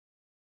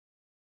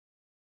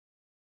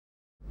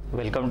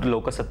Welcome to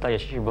Loksatta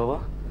Yashasvi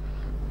Bhava.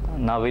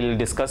 Now we'll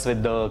discuss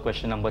with the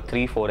question number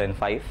 3, 4 and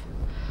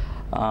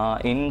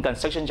 5. In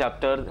construction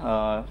chapter,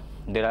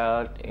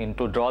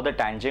 to draw the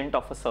tangent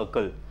of a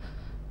circle,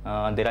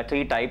 there are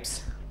 3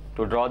 types.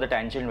 To draw the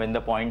tangent when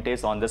the point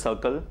is on the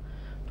circle,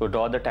 to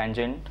draw the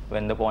tangent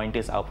when the point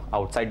is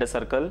outside the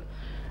circle,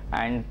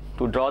 and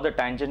to draw the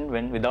tangent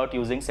when without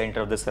using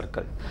center of the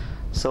circle.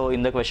 So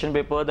in the question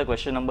paper, the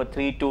question number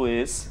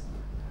 3.2 is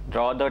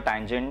draw the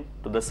tangent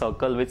to the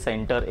circle with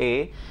center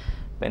A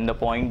when the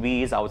point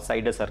B is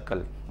outside the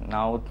circle.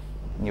 Now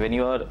when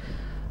you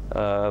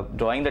are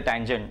drawing the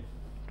tangent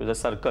to the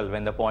circle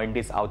when the point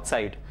is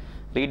outside,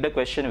 read the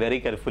question very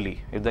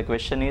carefully. If the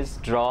question is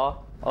draw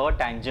a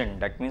tangent,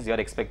 that means you are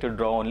expected to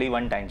draw only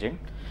one tangent.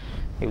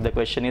 If the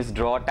question is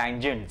draw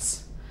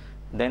tangents,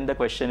 then the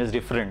question is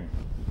different.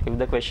 If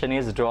the question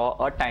is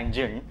draw a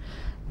tangent,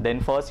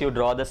 then first you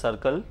draw the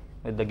circle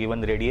with the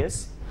given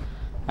radius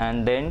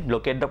and then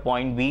locate the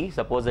point B.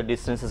 Suppose the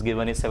distance is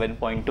given is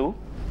 7.2.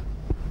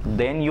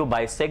 Then you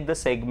bisect the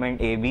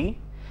segment AB,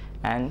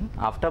 and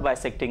after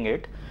bisecting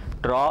it,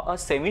 draw a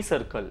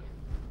semicircle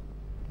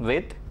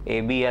with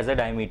AB as a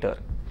diameter,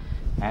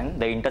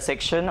 and the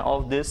intersection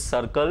of this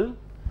circle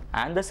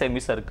and the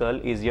semicircle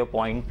is your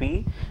point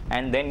P,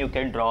 and then you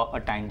can draw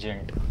a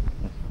tangent.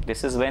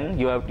 This is when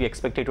you have to be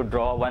expected to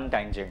draw one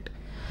tangent.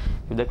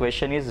 If the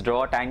question is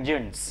draw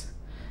tangents,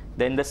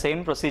 then the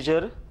same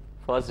procedure.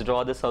 First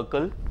draw the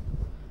circle,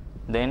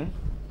 then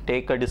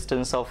take a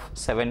distance of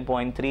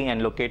 7.3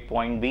 and locate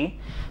point B,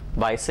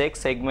 bisect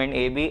segment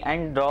AB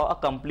and draw a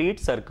complete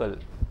circle.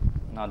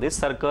 Now this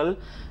circle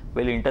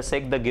will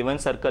intersect the given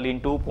circle in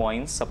 2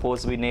 points.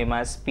 Suppose we name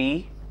as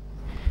P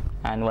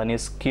and one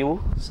is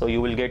Q. So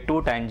you will get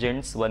 2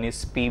 tangents, one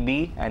is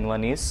PB and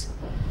one is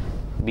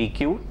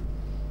BQ.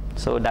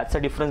 So that's the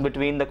difference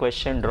between the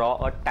question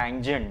draw a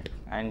tangent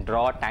and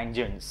draw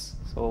tangents.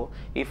 So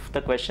if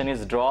the question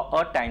is draw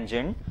a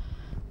tangent,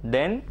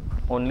 then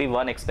only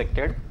one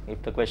expected.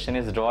 If the question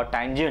is draw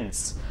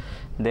tangents,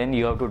 then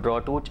you have to draw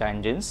 2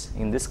 tangents.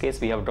 In this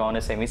case we have drawn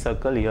a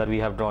semicircle, here we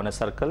have drawn a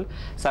circle.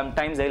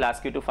 Sometimes they will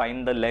ask you to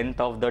find the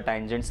length of the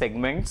tangent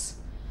segments,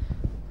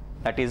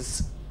 that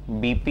is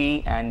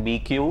BP and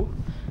BQ,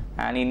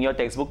 and in your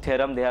textbook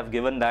theorem they have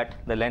given that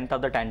the length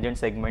of the tangent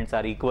segments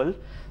are equal.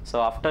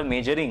 So after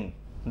measuring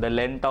the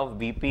length of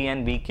BP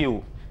and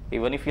BQ,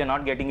 even if you are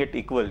not getting it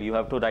equal, you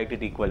have to write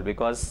it equal,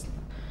 because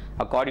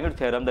according to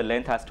theorem the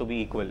length has to be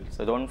equal.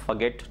 So don't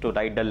forget to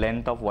write the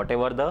length of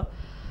whatever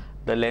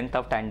the length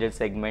of tangent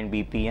segment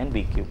BP and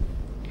BQ.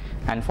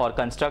 And for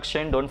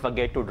construction, don't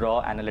forget to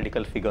draw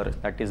analytical figure.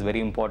 That is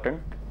very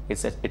important.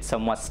 It's a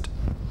must.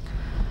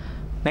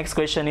 Next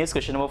question is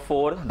question number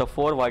 4. The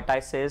 4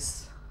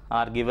 vertices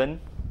are given,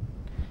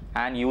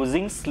 and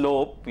using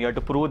slope we have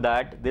to prove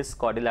that this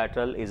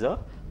quadrilateral is a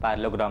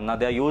parallelogram. Now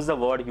they use the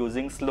word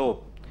using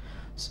slope.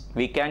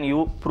 We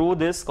can prove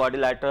this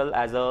quadrilateral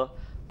as a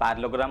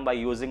parallelogram by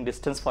using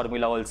distance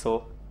formula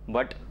also,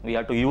 but we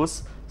have to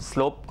use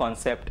slope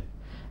concept,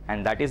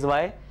 and that is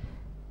why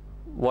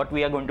what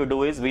we are going to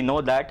do is, we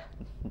know that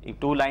if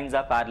 2 lines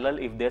are parallel,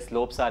 if their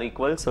slopes are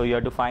equal, so you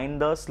have to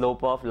find the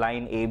slope of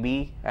line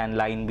AB and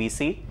line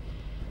BC.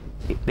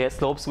 If their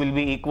slopes will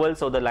be equal,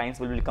 so the lines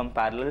will become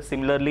parallel.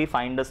 Similarly,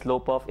 find the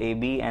slope of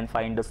AB and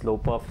find the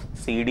slope of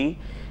CD.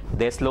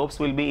 Their slopes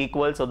will be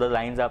equal, so the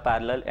lines are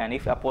parallel, and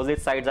if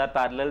opposite sides are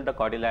parallel, the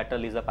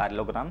quadrilateral is a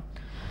parallelogram.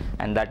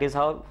 And that is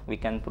how we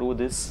can prove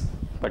this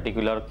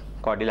particular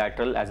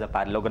quadrilateral as a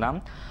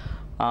parallelogram.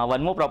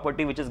 One more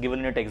property which is given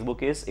in a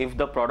textbook is, if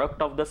the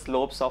product of the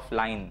slopes of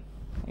line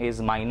is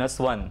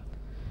 -1,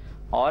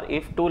 or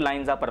if 2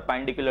 lines are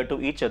perpendicular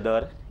to each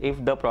other,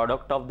 if the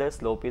product of their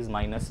slope is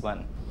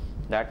 -1.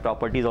 That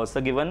property is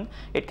also given.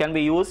 It can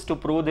be used to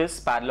prove this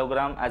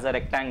parallelogram as a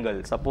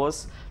rectangle.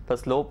 Suppose the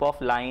slope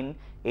of line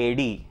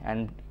AD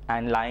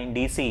and line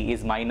DC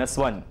is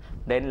 -1,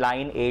 then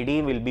line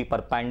AD will be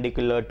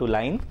perpendicular to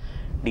line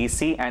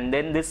DC, and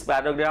then this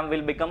parallelogram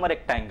will become a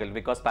rectangle,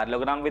 because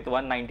parallelogram with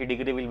 190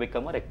 degree will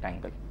become a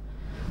rectangle.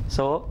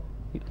 So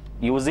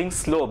using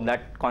slope,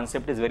 that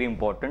concept is very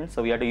important.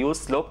 So we have to use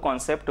slope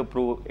concept to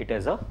prove it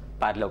as a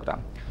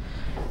parallelogram.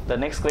 The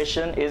next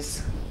question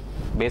is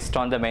based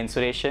on the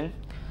mensuration.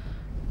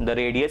 The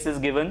radius is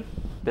given,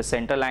 the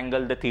central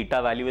angle, the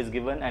theta value is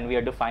given, and we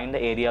have to find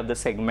the area of the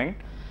segment.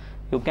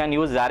 You can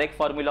use direct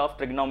formula of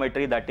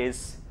trigonometry, that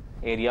is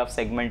area of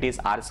segment is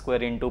r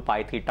square into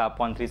pi theta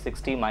upon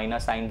 360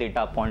 minus sin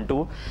theta upon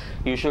 2.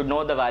 You should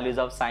know the values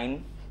of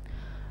sine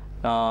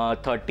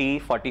 30,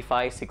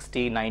 45,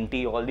 60,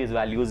 90, all these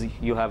values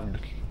you have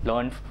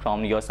learned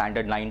from your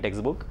standard 9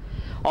 textbook.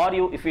 Or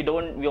if you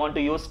want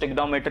to use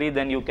trigonometry,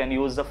 then you can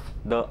use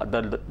the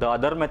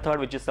other method,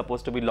 which is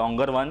supposed to be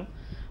longer one,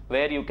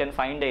 where you can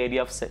find the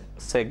area of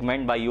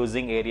segment by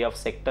using area of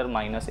sector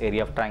minus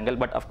area of triangle,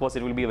 but of course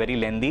it will be very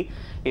lengthy.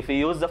 If you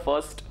use the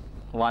first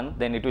one,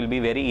 then it will be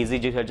very easy.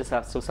 You just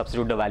have to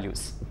substitute the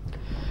values.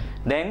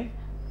 Then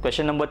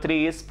question number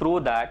 3 is,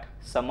 prove that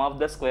sum of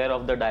the square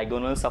of the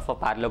diagonals of a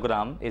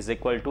parallelogram is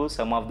equal to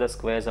sum of the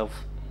squares of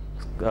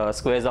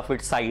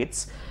its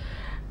sides.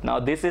 Now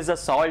this is a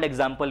solved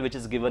example which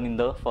is given in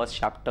the first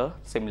chapter,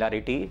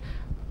 similarity.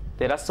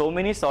 There are so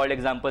many solved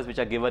examples which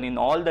are given in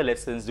all the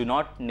lessons. Do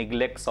not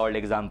neglect solved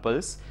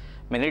examples.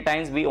 Many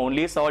times we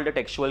only solve the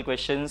textual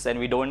questions and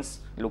we don't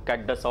look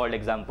at the solved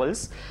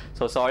examples.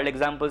 So solved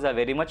examples are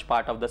very much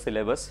part of the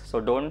syllabus, so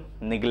don't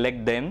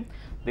neglect them.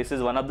 This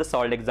is one of the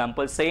solved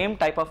examples. Same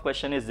type of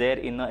question is there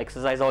in the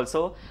exercise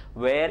also,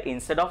 where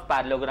instead of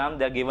parallelogram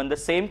they are given the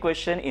same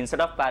question.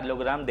 Instead of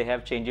parallelogram they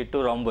have changed it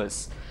to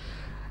rhombus.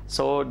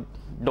 So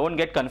don't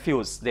get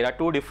confused. There are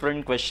two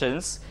different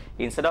questions.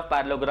 Instead of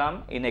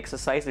parallelogram in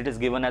exercise it is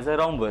given as a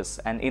rhombus,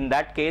 and in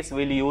that case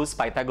we will use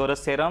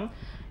Pythagoras theorem.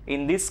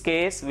 In this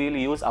case we will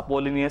use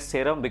Apollonius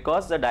theorem,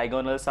 because the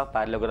diagonals of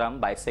parallelogram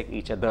bisect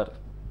each other.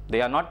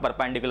 They are not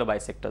perpendicular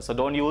bisectors. So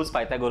don't use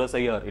Pythagoras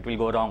here, it will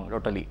go wrong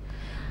totally.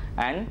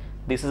 And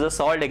this is a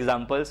solved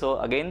example. So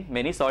again,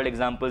 many solved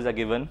examples are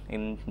given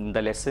in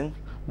the lesson.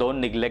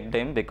 Don't neglect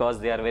them because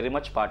they are very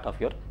much part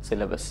of your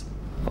syllabus.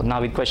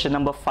 Now with question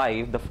number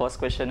 5, the first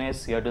question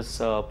is you have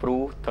to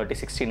prove 30,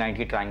 60,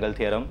 90 triangle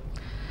theorem.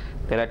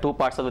 There are two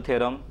parts of the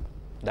theorem,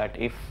 that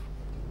if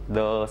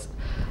the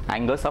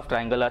angles of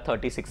triangle are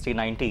 30, 60,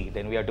 90,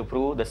 then we have to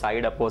prove the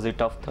side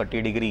opposite of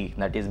 30 degree,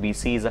 that is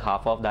BC, is a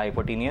half of the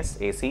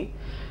hypotenuse AC,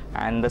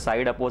 and the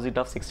side opposite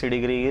of 60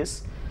 degree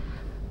is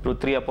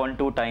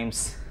 √3/2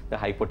 times the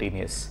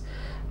hypotenuse.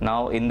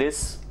 Now in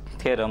this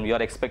theorem you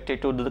are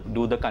expected to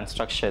do the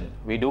construction.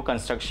 We do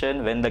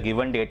construction when the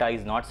given data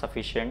is not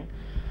sufficient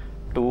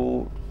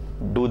to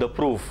do the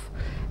proof.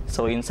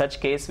 So in such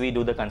case we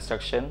do the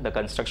construction. The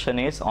construction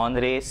is, on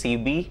ray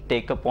CB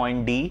take a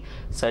point D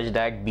such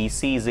that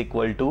BC is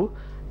equal to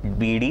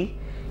BD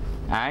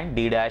and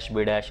D dash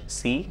B dash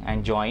C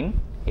and join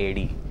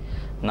AD.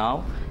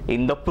 Now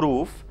in the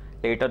proof,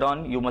 later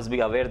on you must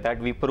be aware that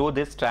we prove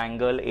this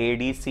triangle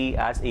ADC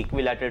as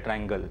equilateral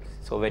triangle.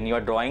 So when you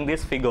are drawing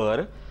this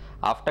figure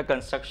after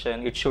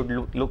construction, it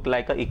should look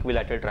like an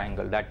equilateral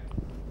triangle. That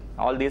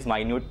all these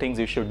minute things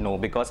you should know,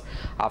 because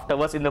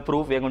afterwards in the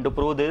proof we are going to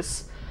prove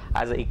this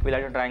as an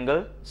equilateral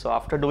triangle. So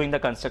after doing the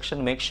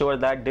construction, make sure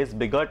that this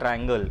bigger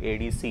triangle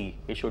ADC,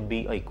 it should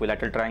be an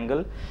equilateral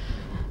triangle.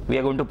 We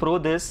are going to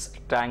prove this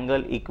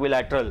triangle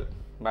equilateral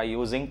by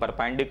using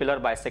perpendicular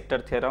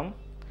bisector theorem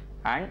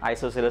and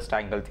isosceles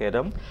triangle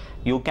theorem.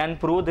 You can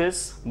prove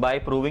this by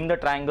proving the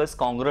triangles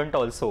congruent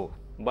also,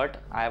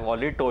 but I have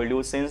already told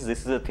you, since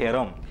this is a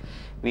theorem,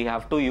 we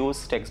have to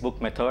use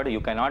textbook method. You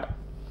cannot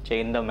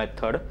change the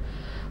method.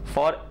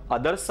 For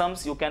other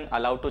sums you can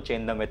allow to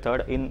change the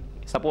method. In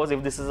suppose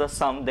if this is a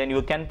sum, then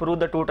you can prove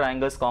the two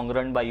triangles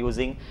congruent by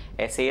using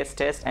SAS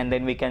test, and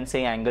then we can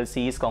say angle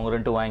C is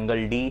congruent to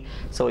angle D.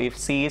 So if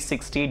C is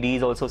 60, D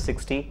is also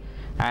 60,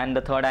 and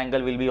the third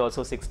angle will be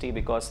also 60,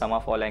 because sum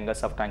of all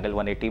angles of triangle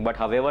 180. But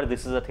however,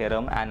 this is a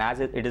theorem, and as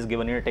it is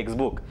given in a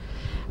textbook,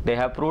 they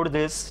have proved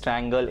this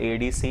triangle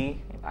ADC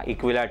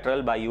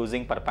equilateral by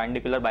using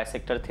perpendicular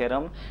bisector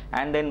theorem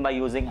and then by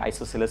using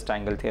isosceles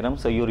triangle theorem.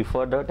 So you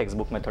refer the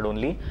textbook method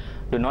only,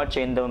 do not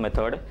change the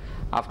method.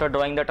 After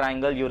drawing the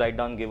triangle, you write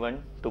down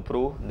given to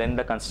prove, then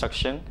the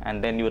construction,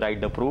 and then you write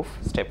the proof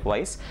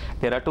stepwise.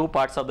 There are two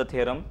parts of the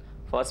theorem.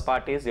 First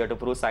part is you have to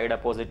prove side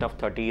opposite of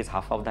 30 is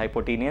half of the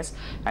hypotenuse,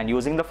 and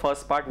using the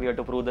first part we have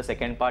to prove the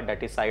second part,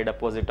 that is side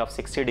opposite of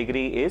 60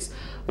 degree is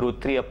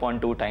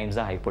 √3/2 times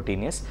the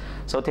hypotenuse.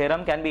 So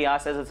theorem can be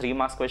asked as a 3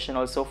 marks question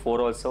also, 4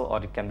 also,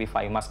 or it can be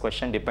 5 marks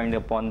question depending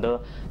upon the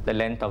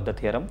length of the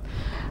theorem.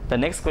 The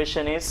next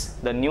question is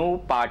the new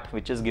part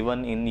which is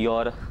given in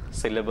your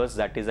syllabus,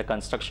 that is the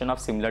construction of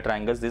similar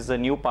triangles. This is a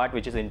new part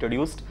which is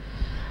introduced.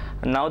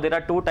 Now there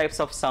are two types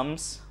of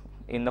sums.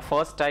 In the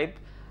first type,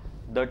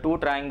 the two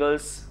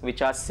triangles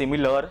which are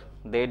similar,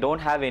 they don't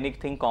have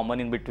anything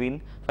common in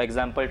between. For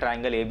example,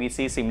 triangle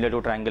ABC is similar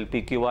to triangle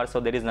PQR, so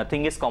there is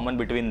nothing is common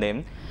between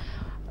them.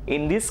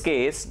 In this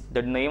case,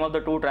 the name of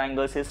the two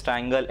triangles is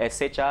triangle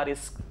SHR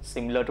is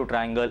similar to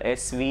triangle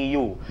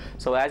SVU.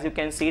 So as you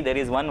can see, there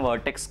is one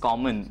vertex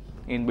common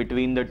in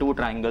between the two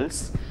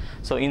triangles.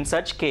 So in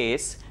such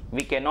case,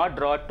 we cannot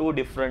draw two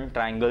different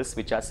triangles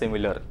which are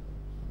similar.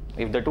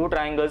 If the two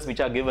triangles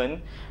which are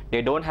given,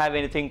 they don't have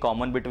anything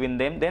common between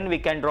them, then we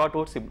can draw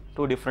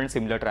two different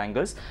similar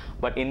triangles.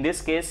 But in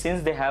this case,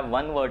 since they have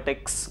one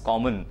vertex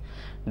common,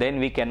 then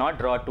we cannot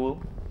draw two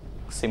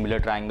similar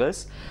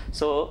triangles.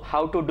 So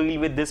how to deal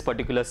with this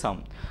particular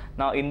sum?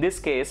 Now in this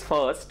case,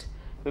 first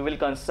we will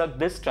construct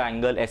this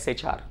triangle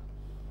SHR.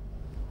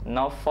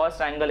 Now first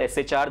triangle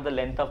SHR, the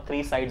length of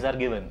 3 sides are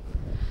given.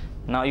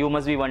 Now you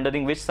must be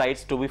wondering which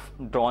sides to be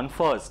drawn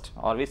first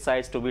or which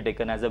sides to be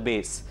taken as a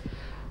base.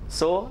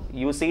 So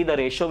you see the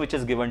ratio which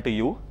is given to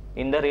you.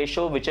 In the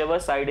ratio, whichever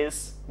side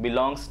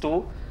belongs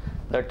to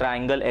the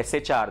triangle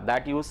SHR,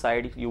 that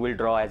side you will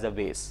draw as a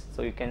base.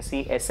 So you can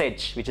see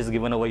SH which is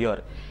given over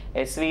here.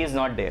 SV is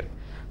not there.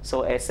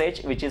 So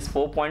SH, which is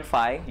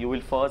 4.5, you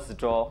will first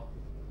draw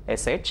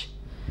SH.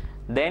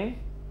 Then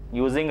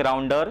using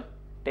rounder,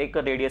 take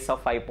a radius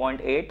of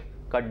 5.8,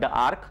 cut the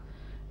arc,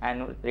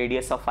 and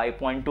radius of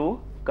 5.2,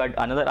 cut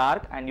another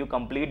arc, and you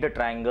complete the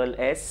triangle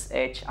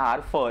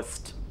SHR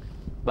first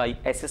by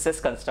SSS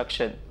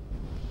construction.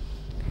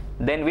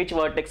 Then which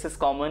vertex is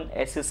common?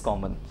 S is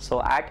common.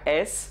 So at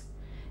S,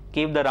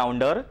 keep the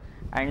rounder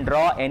and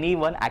draw any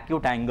one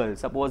acute angle.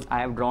 Suppose I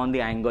have drawn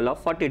the angle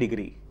of 40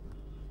 degree.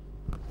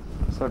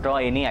 So draw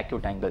any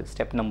acute angle,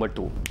 step number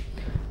 2.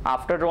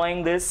 After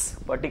drawing this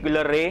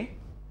particular ray,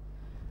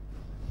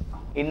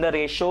 in the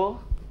ratio,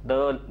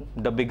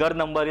 the bigger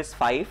number is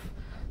 5.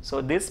 So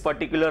this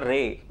particular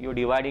ray you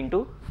divide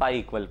into 5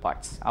 equal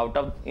parts.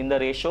 In the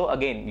ratio,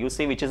 again you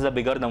see which is the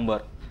bigger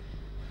number.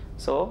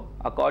 So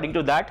according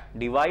to that,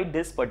 divide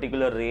this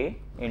particular ray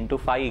into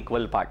 5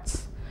 equal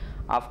parts.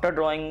 After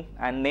drawing,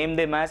 and name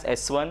them as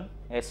S1,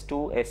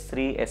 S2,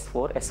 S3,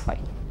 S4, S5.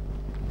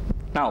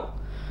 Now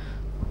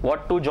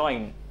what to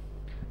join?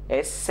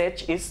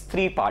 SH is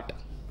 3 part.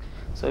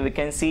 So we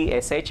can see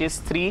SH is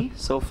 3.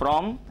 So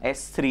from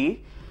S3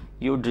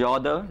 you draw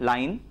the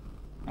line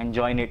and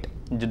join it.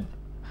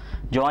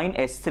 Join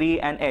S3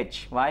 and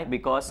H. Why?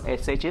 Because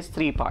SH is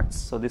 3 parts.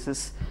 So this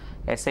is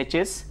SH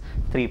is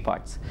 3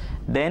 parts.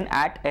 Then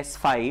at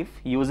S5,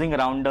 using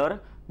rounder,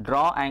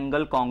 draw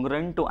angle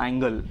congruent to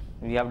angle.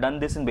 We have done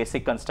this in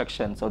basic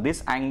construction. So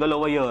this angle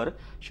over here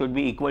should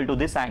be equal to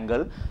this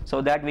angle,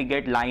 so that we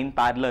get line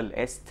parallel.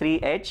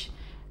 S3H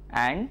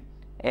and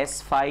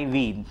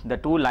S5V. The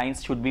two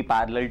lines should be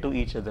parallel to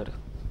each other.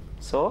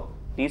 So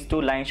these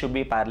two lines should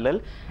be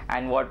parallel.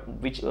 And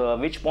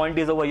which point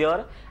is over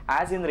here?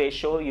 As in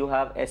ratio, you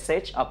have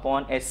SH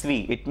upon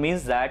SV. It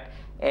means that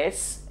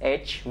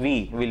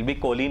SHV will be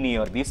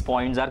collinear. These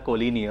points are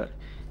collinear.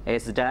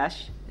 S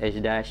dash,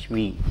 H dash,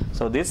 V.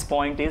 So this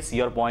point is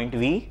your point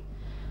V.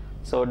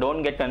 So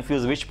don't get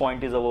confused which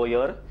point is over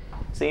here.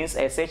 Since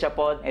SH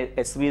upon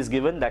SV is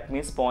given, that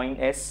means point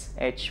S,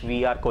 H,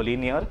 V are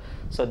collinear.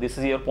 So this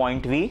is your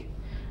point V.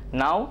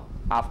 Now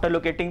after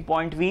locating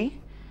point V,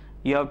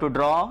 you have to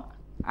draw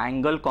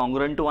angle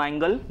congruent to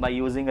angle by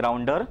using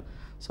rounder.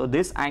 So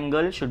this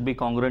angle should be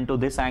congruent to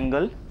this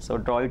angle. So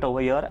draw it over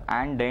here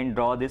and then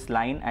draw this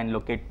line and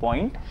locate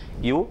point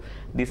U.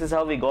 This is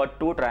how we got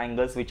two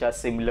triangles which are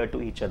similar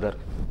to each other.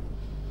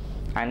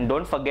 And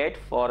don't forget,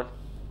 for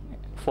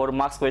 4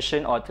 marks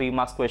question or 3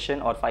 marks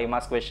question or 5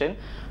 marks question,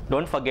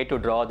 don't forget to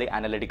draw the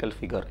analytical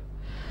figure.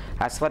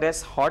 As far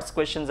as HOTS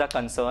questions are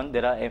concerned,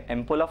 there are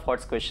ample of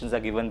HOTS questions are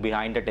given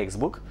behind the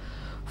textbook.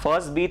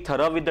 First, be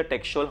thorough with the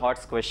textual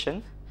HOTS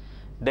question.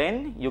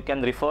 Then you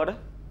can refer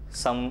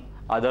some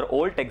other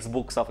old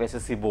textbooks of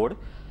SSC board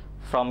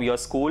from your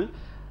school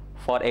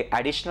for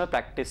additional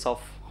practice of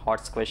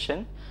HOTS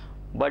question.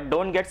 But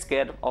don't get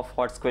scared of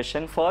HOTS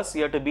question. First,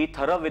 you have to be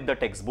thorough with the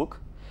textbook.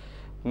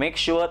 Make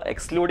sure,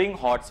 excluding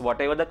HOTS,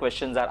 whatever the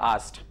questions are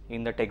asked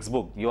in the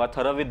textbook, you are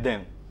thorough with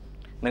them.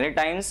 Many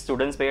times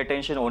students pay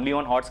attention only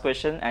on HOTS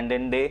question and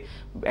then they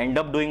end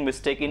up doing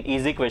mistake in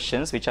easy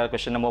questions, which are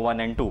question number 1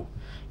 and 2.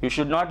 You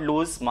should not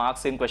lose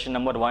marks in question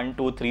number 1,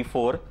 2, 3,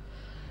 4.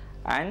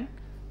 And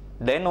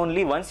then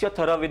only once you're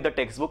thorough with the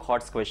textbook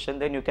HOTS question,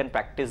 then you can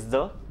practice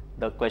the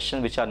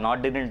questions which are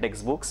not there in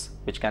textbooks,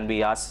 which can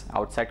be asked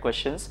outside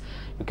questions.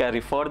 You can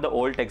refer the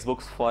old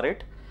textbooks for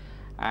it,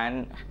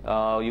 and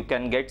you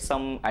can get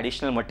some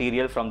additional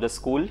material from the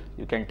school.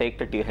 You can take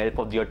the help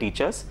of your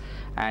teachers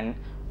and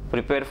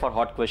prepare for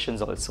HOT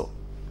questions also.